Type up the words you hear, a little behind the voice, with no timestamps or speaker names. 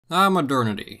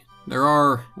Modernity. There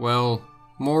are, well,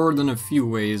 more than a few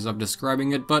ways of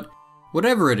describing it, but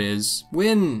whatever it is,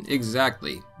 when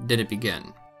exactly did it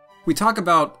begin? We talk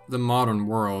about the modern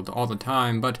world all the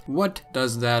time, but what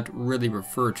does that really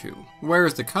refer to? Where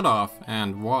is the cutoff,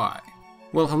 and why?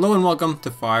 Well, hello and welcome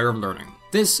to Fire of Learning.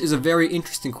 This is a very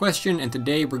interesting question, and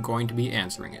today we're going to be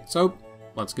answering it, so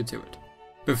let's get to it.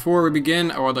 Before we begin,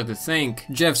 I would like to thank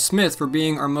Jeff Smith for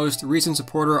being our most recent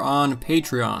supporter on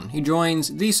Patreon. He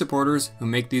joins these supporters who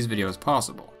make these videos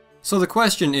possible. So the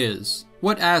question is,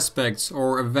 what aspects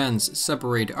or events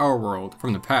separate our world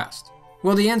from the past?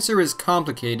 Well, the answer is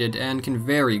complicated and can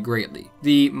vary greatly.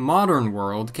 The modern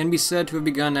world can be said to have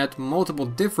begun at multiple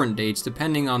different dates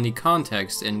depending on the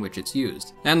context in which it's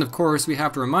used. And of course, we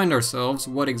have to remind ourselves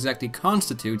what exactly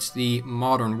constitutes the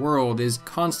modern world is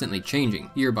constantly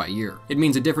changing, year by year. It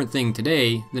means a different thing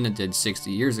today than it did 60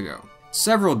 years ago.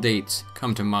 Several dates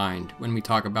come to mind when we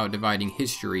talk about dividing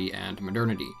history and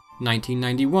modernity.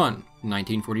 1991,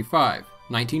 1945,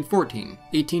 1914,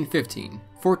 1815,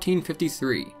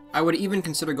 1453. I would even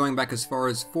consider going back as far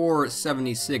as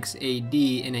 476 AD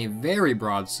in a very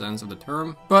broad sense of the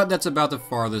term, but that's about the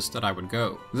farthest that I would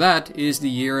go. That is the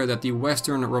year that the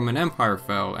Western Roman Empire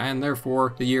fell, and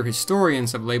therefore the year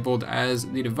historians have labeled as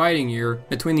the dividing year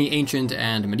between the ancient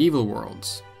and medieval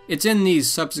worlds. It's in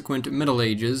these subsequent Middle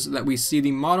Ages that we see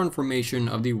the modern formation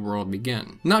of the world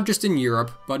begin. Not just in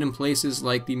Europe, but in places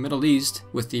like the Middle East,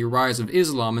 with the rise of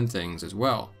Islam and things as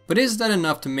well. But is that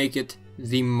enough to make it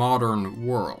the modern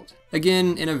world?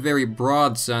 Again, in a very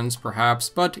broad sense perhaps,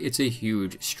 but it's a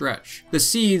huge stretch. The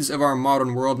seeds of our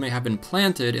modern world may have been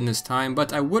planted in this time,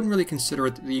 but I wouldn't really consider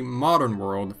it the modern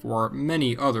world for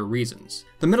many other reasons.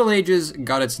 The Middle Ages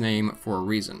got its name for a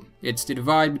reason. It's the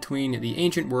divide between the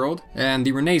ancient world and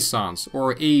the Renaissance,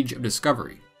 or Age of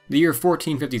Discovery. The year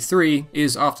 1453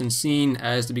 is often seen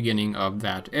as the beginning of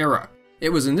that era. It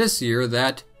was in this year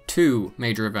that two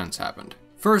major events happened.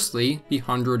 Firstly, the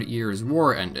 100 Years'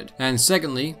 War ended, and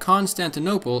secondly,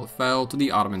 Constantinople fell to the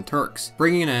Ottoman Turks,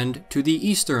 bringing an end to the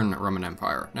Eastern Roman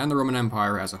Empire, and the Roman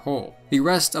Empire as a whole. The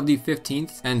rest of the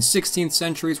 15th and 16th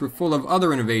centuries were full of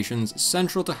other innovations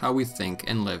central to how we think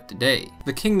and live today.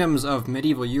 The kingdoms of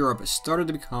medieval Europe started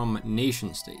to become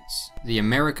nation-states. The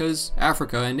Americas,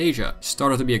 Africa, and Asia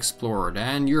started to be explored,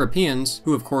 and Europeans,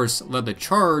 who of course led the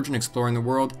charge in exploring the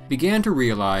world, began to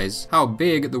realize how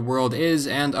big the world is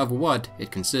and of what it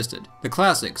consisted. The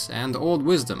classics and old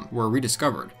wisdom were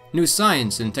rediscovered. New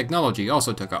science and technology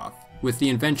also took off, with the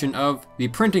invention of the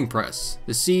printing press,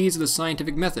 the seeds of the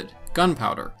scientific method,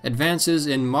 gunpowder, advances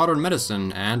in modern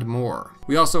medicine, and more.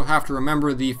 We also have to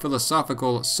remember the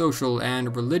philosophical, social,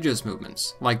 and religious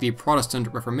movements, like the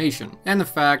Protestant Reformation, and the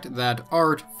fact that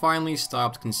art finally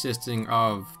stopped consisting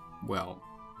of, well,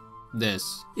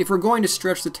 this. If we're going to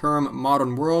stretch the term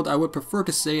modern world, I would prefer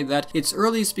to say that its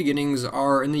earliest beginnings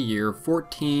are in the year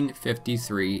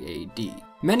 1453 AD.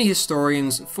 Many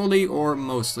historians fully or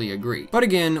mostly agree, but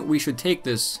again, we should take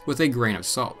this with a grain of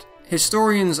salt.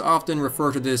 Historians often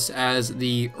refer to this as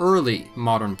the early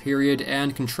modern period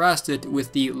and contrast it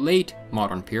with the late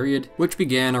modern period, which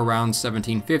began around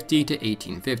 1750 to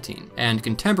 1815, and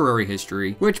contemporary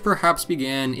history, which perhaps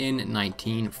began in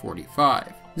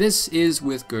 1945. This is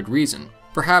with good reason.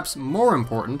 Perhaps more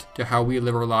important to how we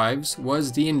live our lives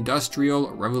was the Industrial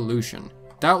Revolution,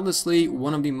 doubtlessly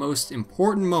one of the most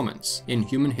important moments in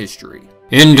human history.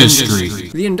 Industry.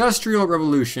 The Industrial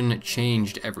Revolution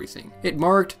changed everything. It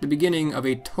marked the beginning of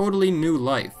a totally new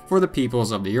life for the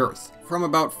peoples of the earth. From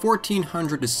about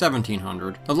 1400 to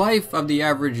 1700, the life of the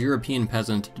average European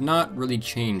peasant did not really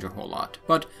change a whole lot.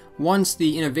 But once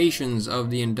the innovations of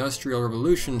the Industrial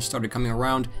Revolution started coming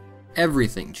around,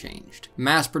 everything changed.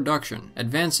 Mass production,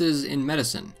 advances in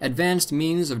medicine, advanced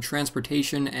means of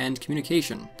transportation and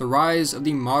communication, the rise of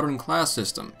the modern class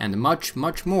system, and much,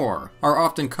 much more are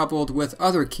often coupled with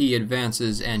other key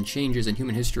advances and changes in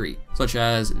human history, such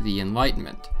as the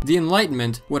Enlightenment. The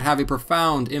Enlightenment would have a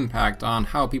profound impact on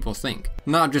how people think,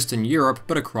 not just in Europe,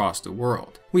 but across the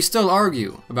world. We still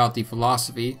argue about the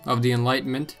philosophy of the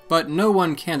Enlightenment, but no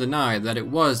one can deny that it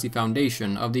was the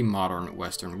foundation of the modern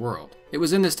Western world. It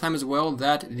was in this time as well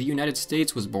that the United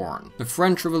States was born. The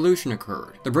French Revolution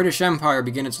occurred. The British Empire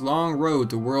began its long road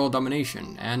to world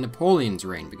domination, and Napoleon's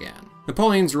reign began.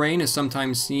 Napoleon's reign is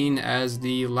sometimes seen as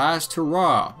the last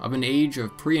hurrah of an age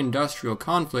of pre-industrial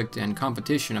conflict and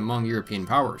competition among European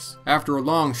powers. After a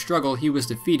long struggle, he was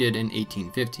defeated in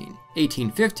 1815.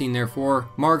 1815, therefore,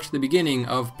 marked the beginning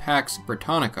of Pax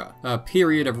Britannica, a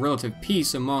period of relative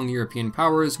peace among European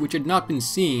powers which had not been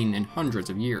seen in hundreds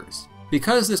of years.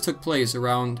 Because this took place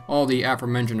around all the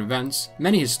aforementioned events,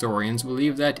 many historians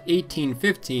believe that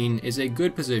 1815 is a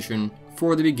good position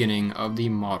for the beginning of the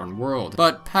modern world.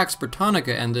 But Pax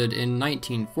Britannica ended in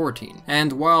 1914,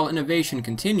 and while innovation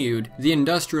continued, the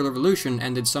Industrial Revolution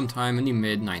ended sometime in the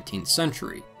mid-19th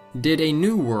century. Did a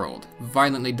new world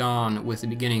violently dawn with the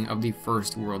beginning of the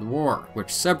First World War,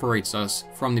 which separates us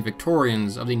from the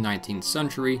Victorians of the 19th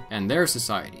century and their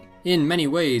society? In many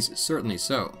ways, certainly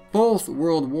so. Both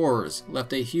world wars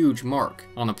left a huge mark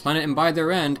on the planet, and by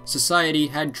their end, society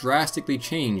had drastically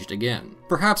changed again.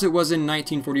 Perhaps it was in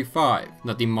 1945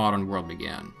 that the modern world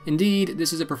began. Indeed,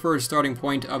 this is a preferred starting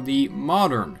point of the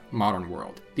modern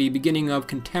world, the beginning of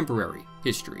contemporary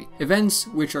history, events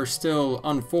which are still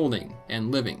unfolding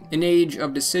and living, an age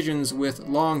of decisions with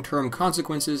long-term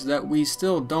consequences that we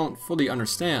still don't fully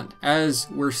understand, as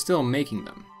we're still making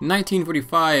them.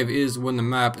 1945 is when the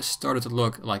map started to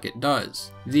look like it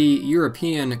does. The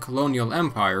European colonial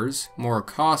empires, more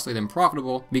costly than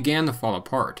profitable, began to fall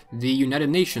apart. The United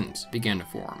Nations began to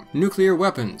form. Nuclear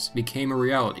weapons became a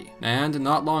reality, and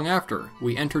not long after,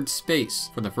 we entered space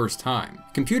for the first time.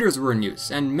 Computers were in use,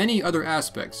 and many other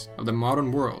aspects of the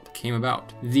modern world came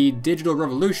about. The digital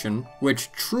revolution,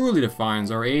 which truly defines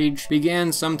our age,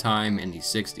 began sometime in the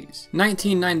 60s.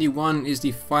 1991 is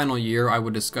the final year I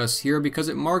would discuss here because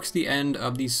it marks the end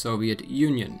of the Soviet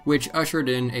Union, which ushered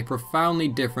in a profoundly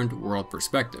different world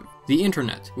perspective. The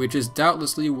internet, which is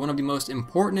doubtlessly one of the most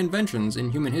important inventions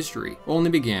in human history, only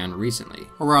began recently,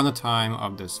 around the time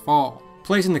of this fall.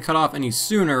 Placing the cutoff any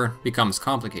sooner becomes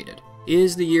complicated.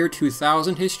 Is the year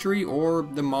 2000 history or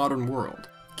the modern world?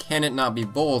 Can it not be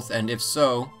both, and if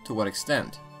so, to what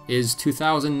extent? Is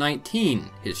 2019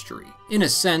 history? In a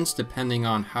sense, depending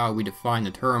on how we define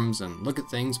the terms and look at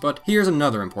things, but here's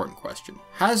another important question.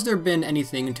 Has there been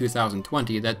anything in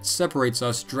 2020 that separates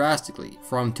us drastically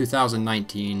from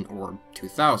 2019 or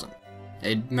 2000?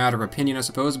 A matter of opinion, I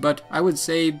suppose, but I would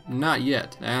say not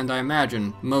yet, and I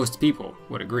imagine most people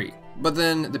would agree. But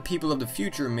then, the people of the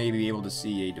future may be able to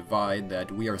see a divide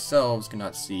that we ourselves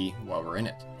cannot see while we're in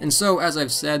it. And so, as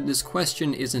I've said, this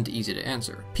question isn't easy to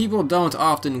answer. People don't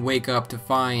often wake up to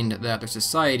find that their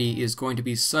society is going to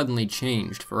be suddenly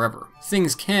changed forever.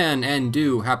 Things can and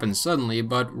do happen suddenly,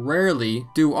 but rarely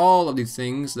do all of the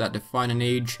things that define an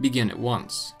age begin at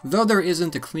once. Though there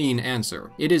isn't a clean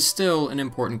answer, it is still an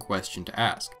important question to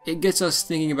ask. It gets us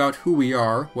thinking about who we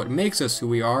are, what makes us who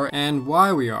we are, and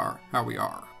why we are how we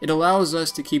are. It allows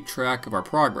us to keep track of our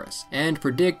progress, and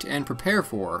predict and prepare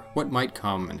for what might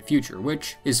come in the future,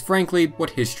 which is frankly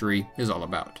what history is all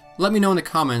about. Let me know in the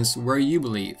comments where you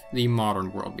believe the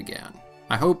modern world began.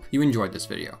 I hope you enjoyed this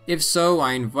video. If so,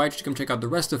 I invite you to come check out the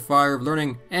rest of Fire of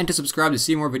Learning, and to subscribe to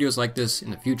see more videos like this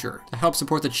in the future. To help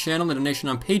support the channel, a donation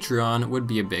on Patreon would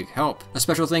be a big help. A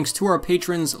special thanks to our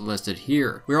patrons listed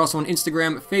here. We're also on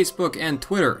Instagram, Facebook, and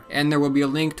Twitter, and there will be a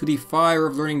link to the Fire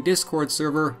of Learning Discord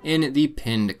server in the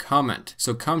pinned comment,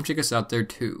 so come check us out there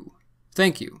too.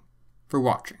 Thank you for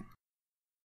watching.